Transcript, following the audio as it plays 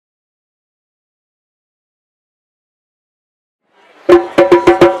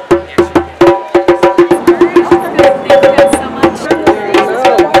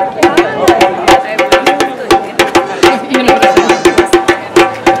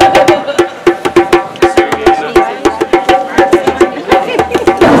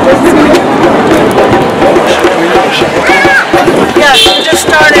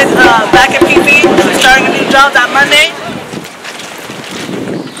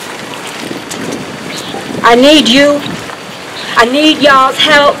I need you. I need y'all's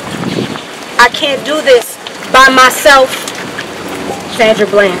help. I can't do this by myself. Sandra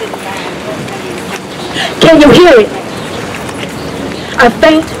Bland. Can you hear it? A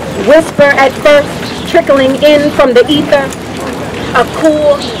faint whisper at first, trickling in from the ether. A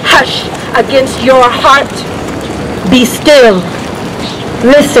cool hush against your heart. Be still.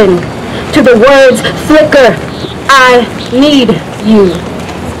 Listen to the words flicker. I need you.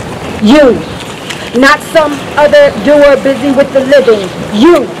 You. Not some other doer busy with the living.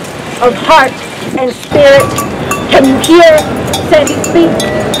 You, of heart and spirit. Can you hear Sandy speak?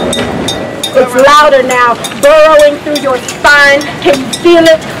 It's louder now, burrowing through your spine. Can you feel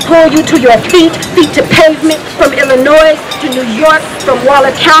it pull you to your feet, feet to pavement, from Illinois to New York, from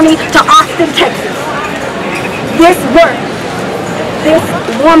Waller County to Austin, Texas? This work, this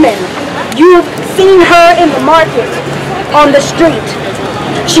woman, you've seen her in the market, on the street.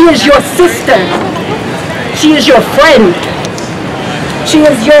 She is your sister. She is your friend. She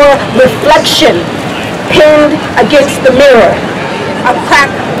is your reflection, pinned against the mirror. A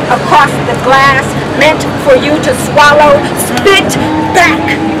crack across the glass, meant for you to swallow, spit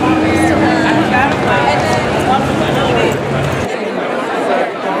back.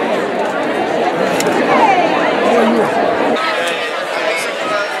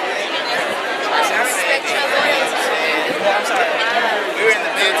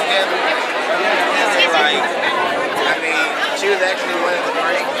 She was actually one of the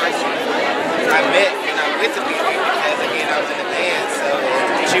first persons I met when I went to PV because, again, I was in the band, so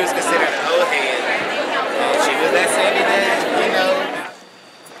she was considered an old head. And she was that Sandy that, you know.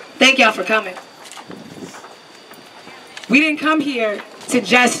 Thank y'all for coming. We didn't come here to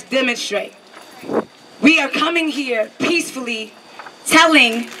just demonstrate. We are coming here peacefully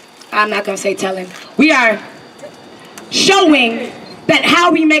telling, I'm not going to say telling, we are showing that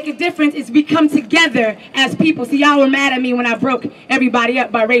how we make a difference is we come together as people. See, y'all were mad at me when I broke everybody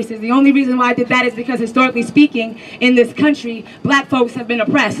up by races. The only reason why I did that is because, historically speaking, in this country, black folks have been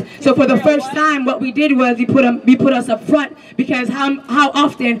oppressed. So for the first time, what we did was we put us up front, because how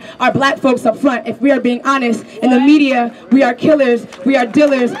often are black folks up front? If we are being honest, in the media, we are killers, we are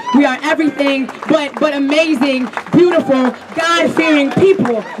dealers, we are everything but amazing, beautiful, God-fearing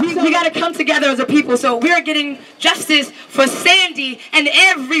people. We got to come together as a people. So we are getting justice for Sandy and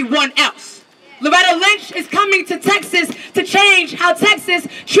everyone else. Loretta Lynch is coming to Texas to change how Texas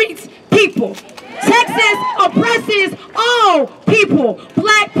treats people. Texas oppresses all people.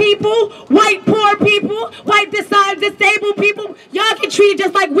 Black people, white poor people, white disabled people. Y'all get treated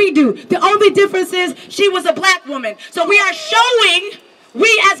just like we do. The only difference is she was a black woman. So we are showing,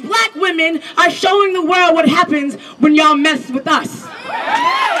 we as black women are showing the world what happens when y'all mess with us.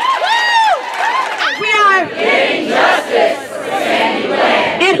 We are getting justice.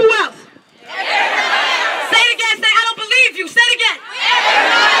 And who else? Say it again. Say, I don't believe you. Say it again.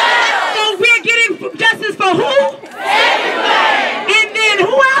 So we're getting justice for who? And then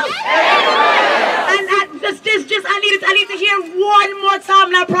who else? And I need to hear one more time,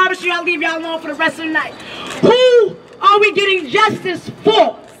 and I promise you I'll leave y'all alone for the rest of the night. Who are we getting justice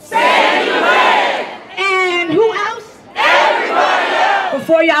for? And who else? Everybody else.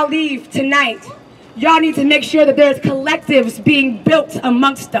 Before y'all leave tonight, y'all need to make sure that there's collectives being built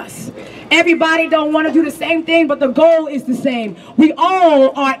amongst us. Everybody don't want to do the same thing, but the goal is the same. We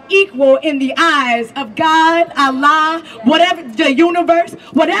all are equal in the eyes of God, Allah, whatever, the universe,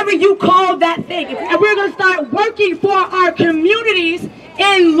 whatever you call that thing. And we're going to start working for our communities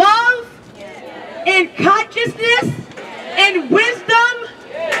in love, in consciousness, in wisdom.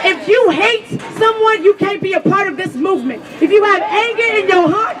 If you hate someone, you can't be a part of this movement. If you have anger in your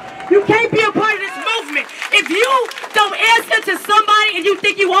heart, you can't be a part of this movement. If you don't answer to somebody and you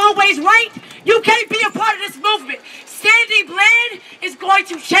think you're always right, you can't be a part of this movement. Sandy Bland is going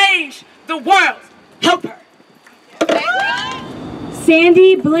to change the world. Help her.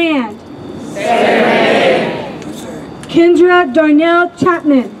 Sandy Bland. Kendra Darnell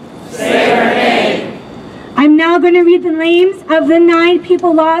Chapman. I'm now going to read the names of the 9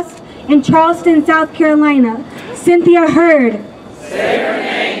 people lost in Charleston, South Carolina. Cynthia Hurd. Say her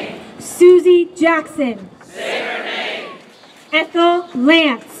name. Susie Jackson. Say her name. Ethel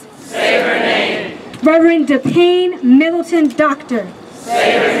Lance. Say her name. Reverend DePayne Middleton Doctor.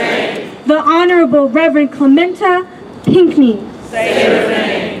 Say her name. The Honorable Reverend Clementa Pinckney. Say her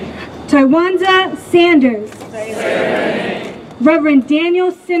name. Tywanza Sanders. Say her name. Reverend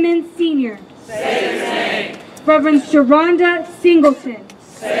Daniel Simmons Sr. Say her name. Reverend Sharonda Singleton.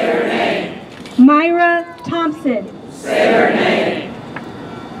 Say her name. Myra Thompson. Say her name.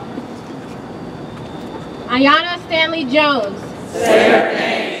 Ayanna Stanley Jones. Say her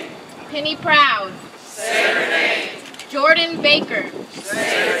name. Penny Proud. Say Jordan Baker.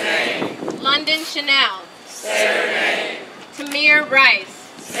 Say her name. London Chanel. Say her name. Tamir Rice.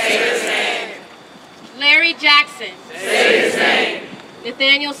 Say his name. Larry Jackson. Say his name.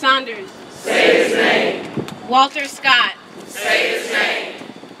 Nathaniel Saunders. Say his name. Walter Scott. Say his name.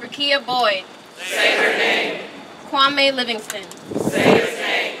 Rakia Boyd. Say her name. Kwame Livingston. Say his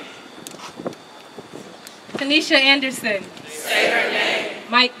name. Tanisha Anderson. Say her name.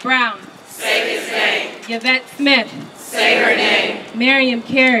 Mike Brown. Say his name. Yvette Smith. Say her name. Miriam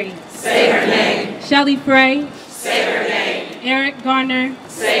Carey. Say her name. Shelley Frey. Say her name. Eric Garner.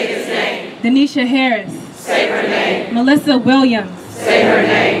 Say his name. Denisha Harris. Say her name. Melissa Williams. Say her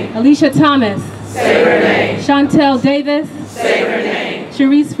name. Alicia Thomas. Say her name. Chantel Davis. Say her name.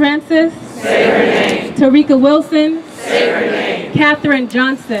 Sharice Francis. Say her name. Tarika Wilson. Say her name. Catherine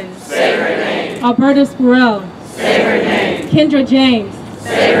Johnson. Say her name. Alberta Spurrell. Say her name. Kendra James.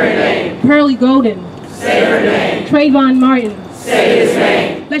 Say her name. Pearlie Golden. Say her name. Trayvon Martin. Say his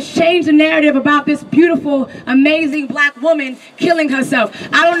name. Let's change the narrative about this beautiful, amazing black woman killing herself.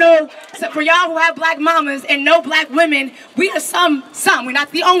 I don't know, so for y'all who have black mamas and know black women, we are some, we're not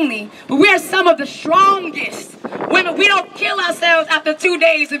the only, but we are some of the strongest women. We don't kill ourselves after 2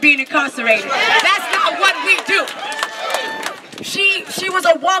 days of being incarcerated. That's not what we do. She was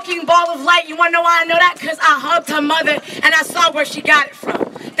a walking ball of light. You wanna know why I know that? Because I hugged her mother and I saw where she got it from.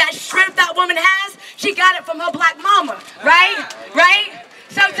 That strength that woman has, she got it from her black mama, right? Right?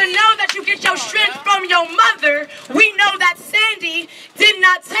 So to know that you get your strength from your mother, we know that Sandy did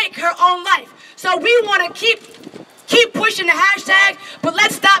not take her own life. So we want to keep pushing the hashtag, but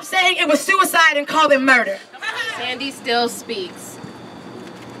let's stop saying it was suicide and call it murder. Sandy still speaks.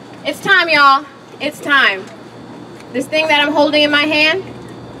 It's time, y'all. It's time. This thing that I'm holding in my hand,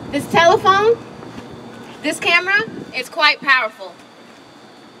 this telephone, this camera, it's quite powerful.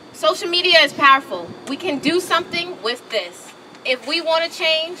 Social media is powerful. We can do something with this. If we want to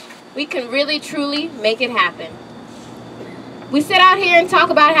change, we can really, truly make it happen. We sit out here and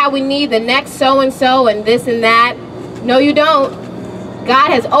talk about how we need the next so-and-so and this and that. No, you don't. God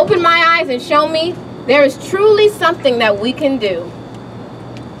has opened my eyes and shown me there is truly something that we can do.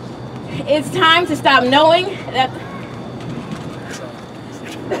 It's time to stop knowing that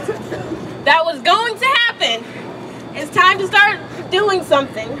that was going to happen. It's time to start doing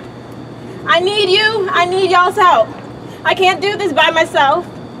something. I need you. I need y'all's help. I can't do this by myself.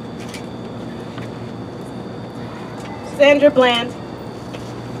 Sandra Bland.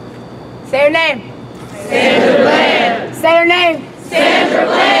 Say her name. Sandra Bland. Say her name. Sandra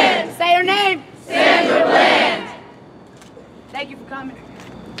Bland.